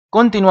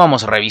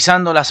Continuamos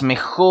revisando las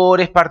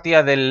mejores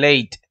partidas del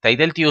Late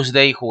Title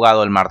Tuesday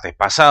jugado el martes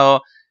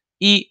pasado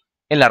y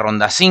en la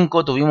ronda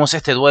 5 tuvimos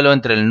este duelo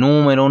entre el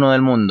número 1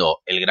 del mundo,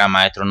 el gran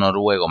maestro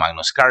noruego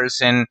Magnus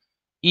Carlsen,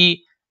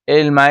 y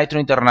el maestro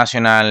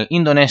internacional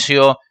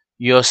indonesio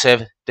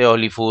Yoseph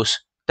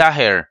Theolifus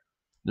Taher.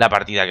 La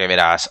partida que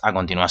verás a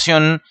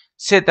continuación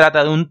se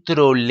trata de un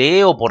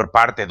troleo por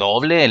parte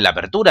doble en la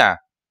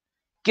apertura.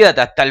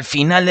 Quédate hasta el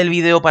final del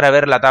video para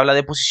ver la tabla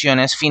de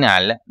posiciones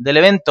final del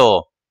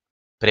evento.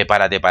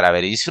 Prepárate para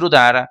ver y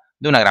disfrutar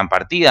de una gran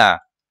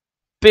partida.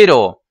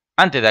 Pero,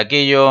 antes de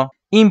aquello,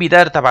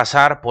 invitarte a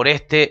pasar por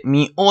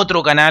mi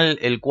otro canal,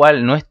 el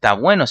cual no está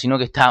bueno, sino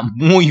que está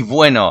muy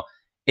bueno.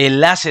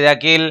 Enlace de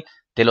aquel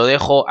te lo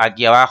dejo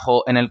aquí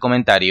abajo en el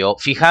comentario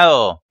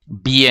fijado.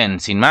 Bien,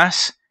 sin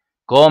más,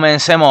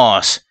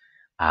 comencemos.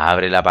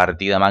 Abre la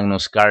partida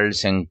Magnus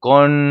Carlsen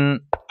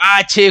con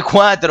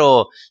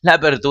H4, la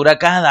Apertura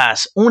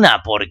Kadas,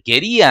 una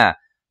porquería.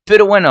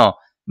 Pero bueno,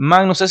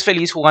 Magnus es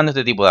feliz jugando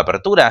este tipo de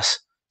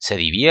aperturas. Se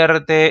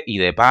divierte y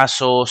de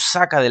paso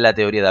saca de la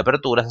teoría de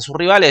aperturas a sus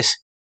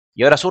rivales.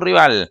 Y ahora su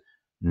rival,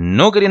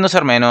 no queriendo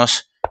ser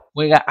menos,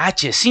 juega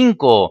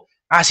H5.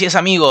 Así es,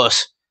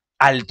 amigos.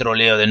 Al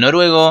troleo del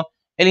noruego,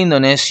 el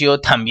indonesio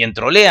también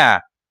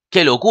trolea.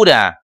 ¡Qué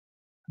locura!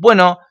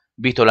 Bueno,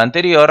 visto lo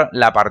anterior,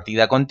 la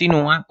partida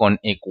continúa con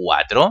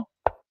E4,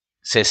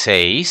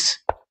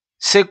 C6,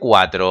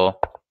 C4,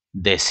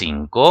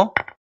 D5,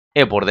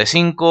 E por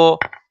D5,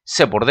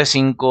 C por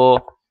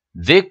D5,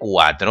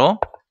 D4,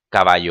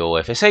 caballo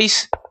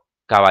F6,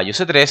 caballo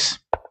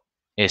C3,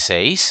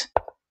 E6,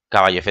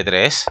 caballo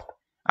F3,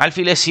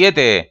 alfil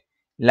E7.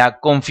 La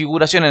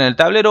configuración en el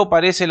tablero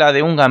parece la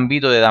de un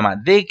gambito de dama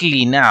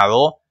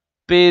declinado,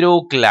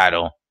 pero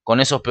claro,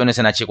 con esos peones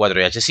en H4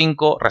 y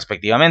H5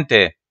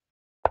 respectivamente.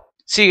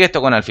 Sigue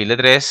esto con alfil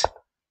D3,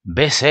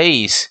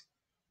 B6.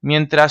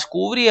 Mientras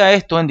cubría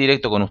esto en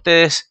directo con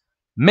ustedes,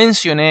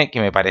 mencioné que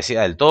me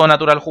parecía del todo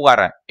natural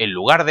jugar, en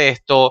lugar de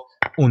esto,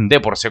 un D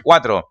por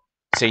C4,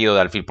 seguido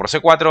de alfil por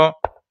C4,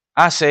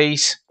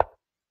 A6,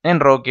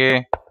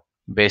 enroque,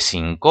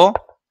 B5,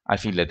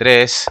 alfil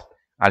D3,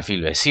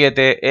 alfil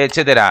B7,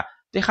 etc.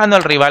 Dejando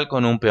al rival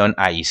con un peón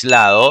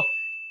aislado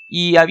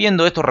y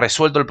habiendo esto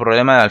resuelto el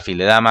problema del alfil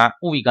de dama,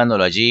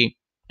 ubicándolo allí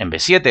en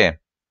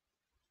B7.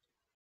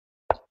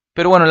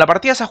 Pero bueno, en la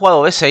partida se ha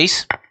jugado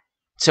B6,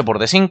 C por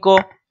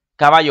D5,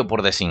 caballo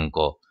por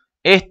D5.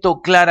 Esto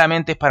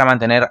claramente es para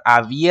mantener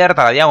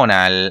abierta la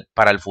diagonal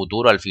para el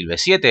futuro alfil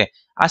B7,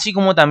 así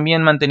como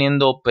también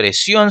manteniendo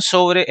presión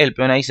sobre el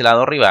peón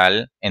aislado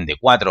rival en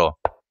D4.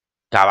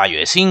 Caballo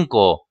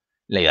E5.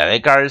 La idea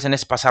de Carlsen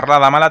es pasar la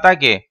dama al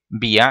ataque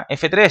vía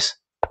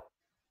F3.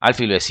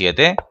 Alfil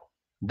B7.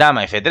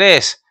 Dama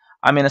F3.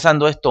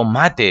 Amenazando esto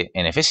mate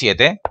en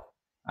F7.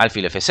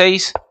 Alfil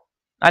F6.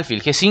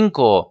 Alfil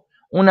G5.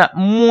 Una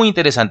muy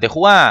interesante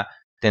jugada,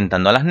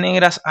 tentando a las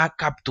negras a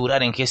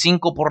capturar en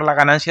G5 por la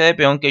ganancia de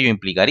peón que ello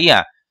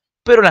implicaría.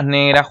 Pero las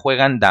negras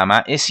juegan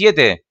dama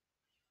E7.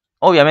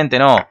 Obviamente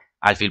no.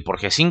 Alfil por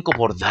G5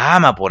 por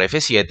dama por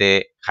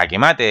F7. Jaque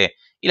mate.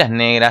 Y las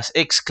negras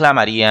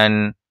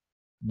exclamarían: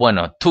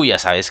 bueno, tú ya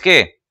sabes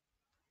qué.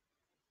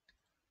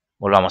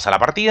 Volvamos a la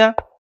partida.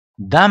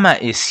 Dama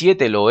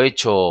E7 lo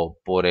hecho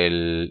por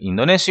el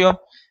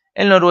indonesio.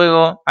 El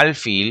noruego,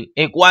 alfil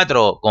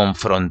E4,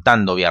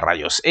 confrontando vía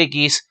rayos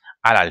X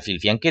al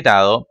alfil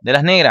fianquetado de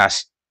las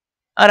negras.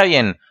 Ahora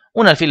bien,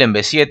 un alfil en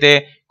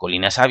B7, con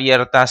líneas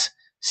abiertas,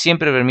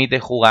 siempre permite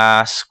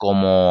jugadas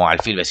como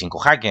alfil B5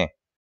 jaque,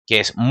 que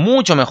es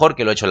mucho mejor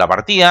que lo hecho en la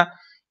partida,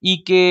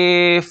 y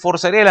que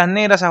forzaría a las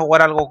negras a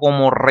jugar algo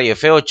como rey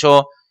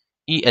F8,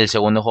 y el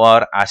segundo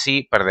jugador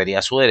así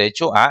perdería su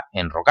derecho a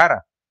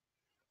enrocar.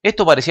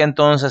 Esto parecía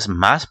entonces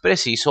más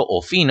preciso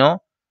o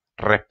fino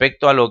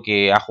respecto a lo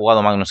que ha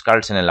jugado Magnus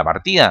Carlsen en la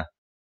partida.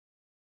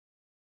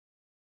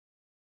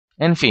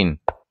 En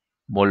fin,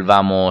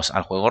 volvamos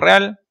al juego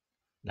real.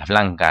 Las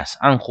blancas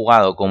han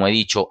jugado, como he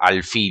dicho,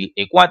 alfil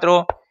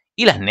E4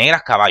 y las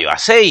negras caballo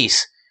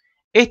A6.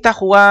 Esta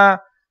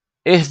jugada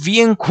es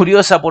bien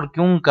curiosa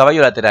porque un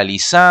caballo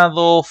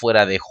lateralizado,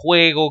 fuera de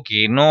juego,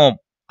 que no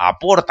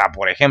aporta,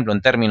 por ejemplo,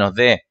 en términos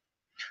de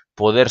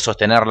poder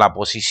sostener la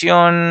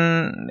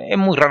posición, es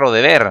muy raro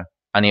de ver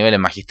a niveles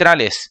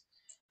magistrales.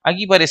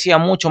 Aquí parecía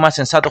mucho más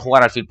sensato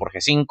jugar alfil por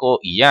G5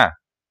 y ya.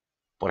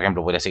 Por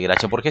ejemplo, podría seguir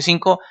H por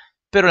G5,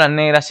 pero las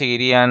negras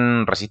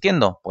seguirían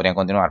resistiendo. Podrían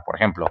continuar, por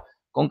ejemplo,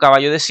 con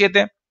caballo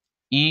D7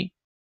 y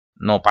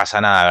no pasa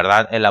nada,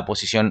 ¿verdad? En la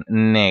posición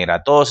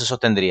negra, todo se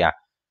sostendría.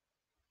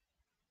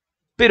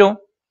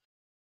 Pero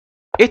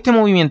este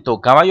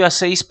movimiento caballo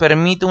A6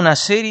 permite una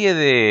serie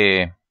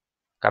de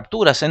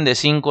capturas en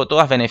D5,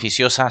 todas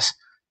beneficiosas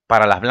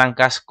para las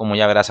blancas, como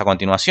ya verás a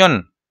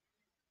continuación.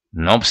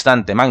 No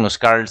obstante, Magnus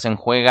Carlsen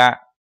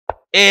juega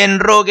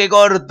enroque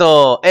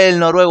corto. El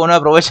noruego no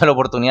aprovecha la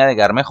oportunidad de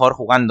quedar mejor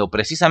jugando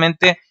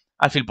precisamente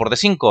alfil por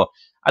D5,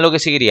 a lo que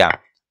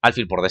seguiría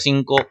alfil por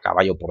D5,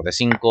 caballo por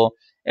D5,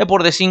 E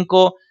por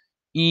D5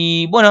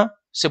 y bueno,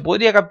 se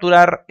podría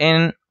capturar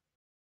en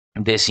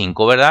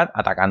D5, ¿verdad?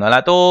 Atacando a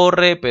la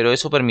torre, pero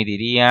eso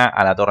permitiría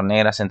a la torre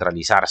negra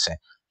centralizarse.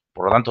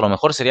 Por lo tanto, lo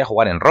mejor sería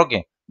jugar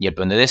enroque. Y el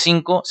peón de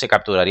D5 se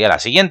capturaría la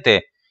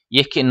siguiente. Y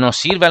es que nos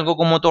sirve algo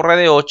como torre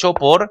de 8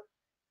 por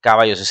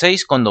caballo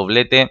C6 con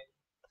doblete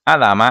a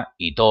dama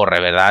y torre,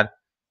 ¿verdad?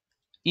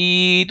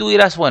 Y tú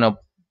dirás, bueno,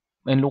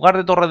 en lugar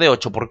de torre de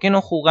 8, ¿por qué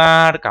no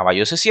jugar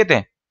caballo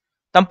C7?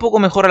 Tampoco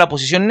mejora la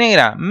posición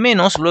negra,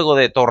 menos luego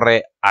de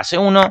torre a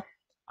C1,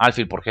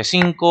 alfil por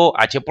G5,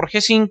 H por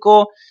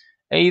G5,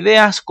 e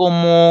ideas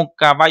como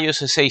caballo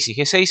C6 y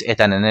G6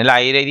 están en el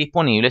aire y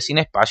disponibles sin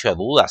espacio a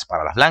dudas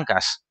para las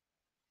blancas.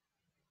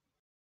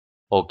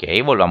 Ok,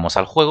 volvamos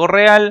al juego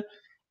real.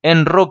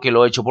 Enroque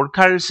lo hecho por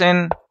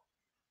Carlsen.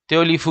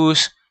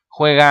 Theolifus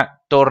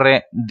juega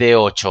torre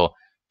D8,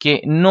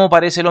 que no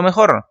parece lo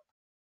mejor.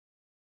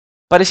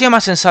 Parecía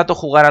más sensato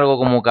jugar algo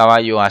como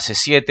caballo a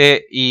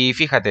C7 y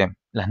fíjate,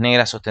 las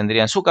negras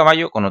sostendrían su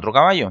caballo con otro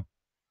caballo.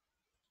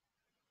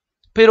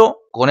 Pero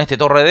con este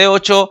torre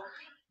D8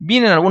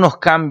 vienen algunos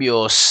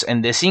cambios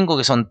en D5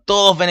 que son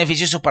todos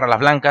beneficiosos para las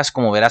blancas,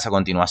 como verás a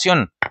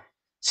continuación.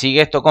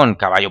 Sigue esto con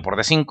caballo por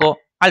D5,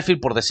 alfil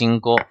por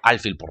D5,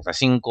 alfil por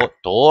D5,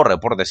 torre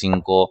por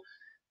D5,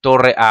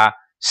 torre a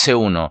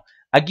C1.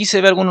 Aquí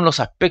se ve algunos de los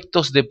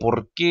aspectos de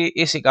por qué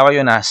ese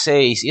caballo en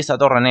A6 y esta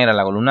torre negra en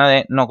la columna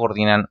D no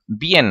coordinan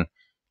bien.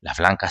 Las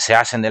blancas se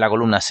hacen de la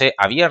columna C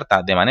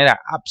abierta de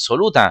manera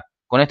absoluta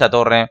con esta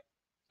torre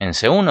en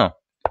C1.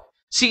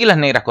 Sigue las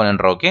negras con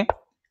enroque,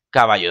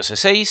 caballo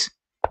C6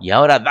 y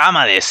ahora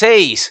dama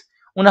D6.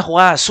 Una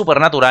jugada súper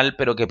natural,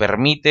 pero que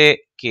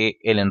permite que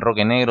el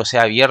enroque negro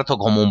sea abierto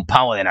como un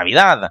pavo de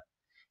Navidad.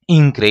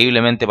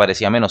 Increíblemente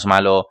parecía menos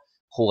malo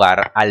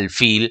jugar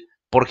alfil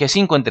por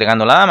G5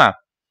 entregando la dama.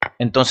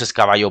 Entonces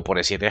caballo por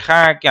E7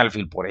 jaque,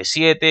 alfil por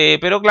E7,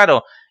 pero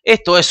claro,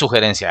 esto es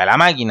sugerencia de la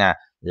máquina,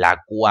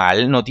 la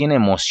cual no tiene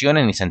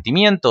emociones ni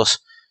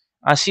sentimientos.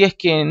 Así es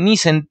que ni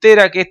se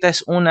entera que esta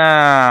es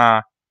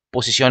una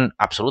posición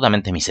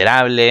absolutamente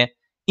miserable,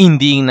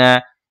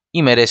 indigna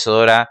y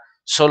merecedora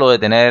solo de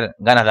tener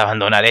ganas de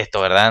abandonar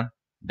esto, ¿verdad?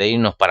 De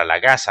irnos para la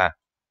casa.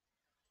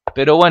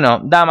 Pero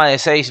bueno, dama de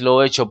 6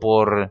 lo hecho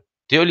por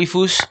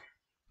Theolifus.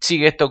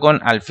 Sigue esto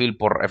con alfil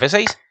por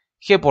F6,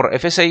 G por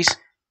F6,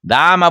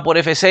 dama por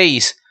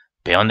F6.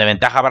 Peón de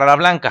ventaja para las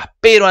blancas,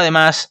 pero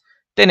además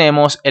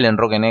tenemos el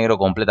enroque negro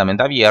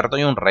completamente abierto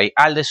y un rey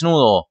al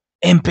desnudo,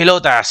 en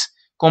pelotas,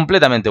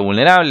 completamente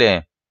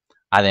vulnerable.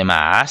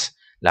 Además,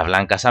 las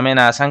blancas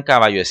amenazan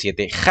caballo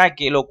E7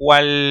 jaque, lo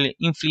cual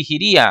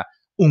infligiría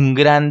un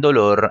gran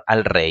dolor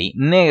al rey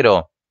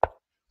negro.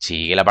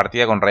 Sigue la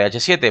partida con rey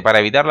H7 para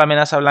evitar la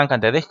amenaza blanca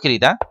antes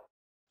descrita.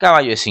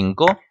 Caballo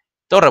E5,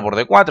 torre por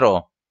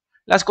D4.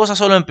 Las cosas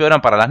solo empeoran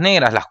para las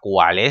negras, las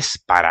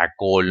cuales, para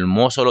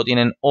colmo, solo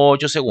tienen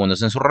 8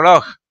 segundos en su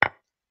reloj.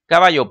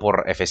 Caballo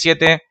por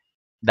F7,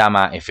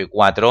 dama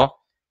F4,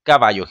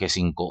 caballo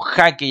G5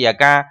 jaque y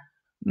acá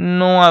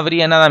no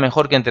habría nada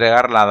mejor que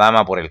entregar la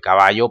dama por el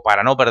caballo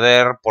para no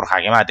perder por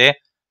jaque mate,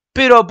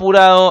 pero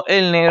apurado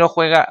el negro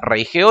juega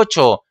rey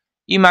G8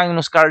 y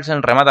Magnus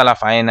Carlsen remata la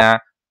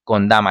faena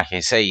con dama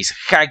G6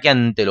 jaque,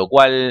 ante lo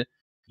cual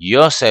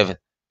Yoseph,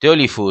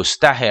 Theolifus,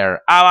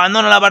 Taher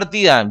abandona la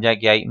partida, ya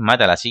que hay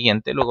mata la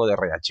siguiente luego de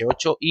rey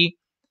H8 y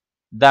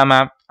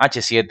dama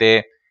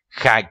H7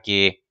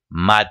 jaque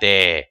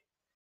mate.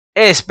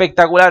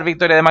 Espectacular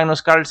victoria de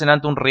Magnus Carlsen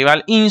ante un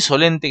rival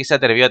insolente que se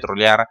atrevió a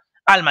trolear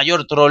al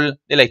mayor troll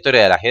de la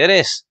historia del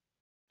ajedrez.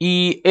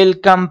 Y el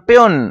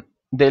campeón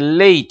del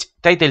Late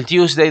Title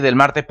Tuesday del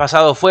martes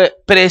pasado fue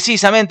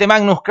precisamente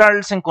Magnus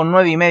Carlsen con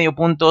 9,5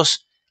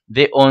 puntos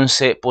de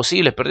 11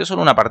 posibles. Perdió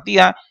solo una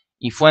partida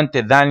y fue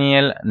ante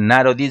Daniel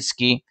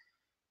Naroditsky.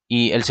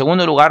 Y el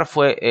segundo lugar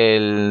fue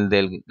el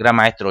del gran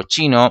maestro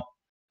chino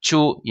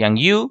Chu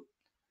Yangyu.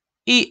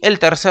 Y el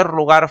tercer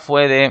lugar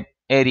fue de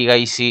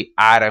Erigaisi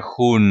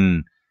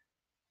Arjun.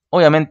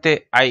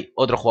 Obviamente hay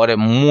otros jugadores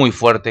muy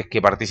fuertes que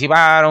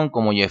participaron,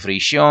 como Jeffrey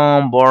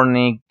Sean,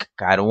 Bornick,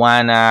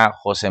 Caruana,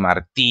 José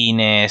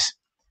Martínez,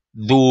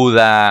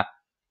 Duda,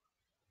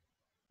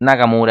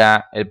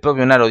 Nakamura, el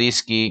propio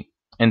Naroditsky,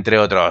 entre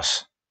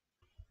otros.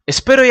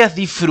 Espero hayas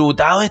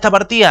disfrutado de esta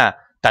partida,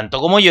 tanto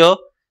como yo.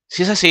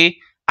 Si es así,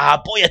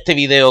 apoya este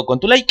video con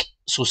tu like,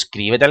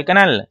 suscríbete al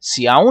canal.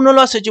 Si aún no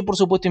lo has hecho, por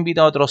supuesto,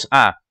 invita a otros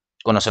a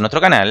conocer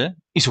nuestro canal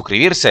y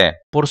suscribirse.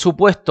 Por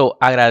supuesto,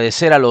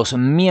 agradecer a los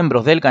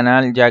miembros del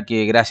canal, ya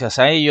que gracias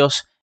a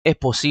ellos es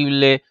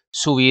posible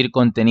subir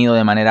contenido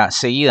de manera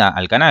seguida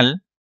al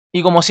canal.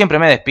 Y como siempre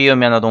me despido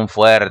enviándote un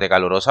fuerte,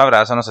 caluroso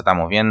abrazo. Nos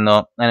estamos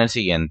viendo en el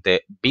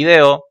siguiente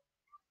video.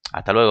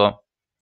 Hasta luego.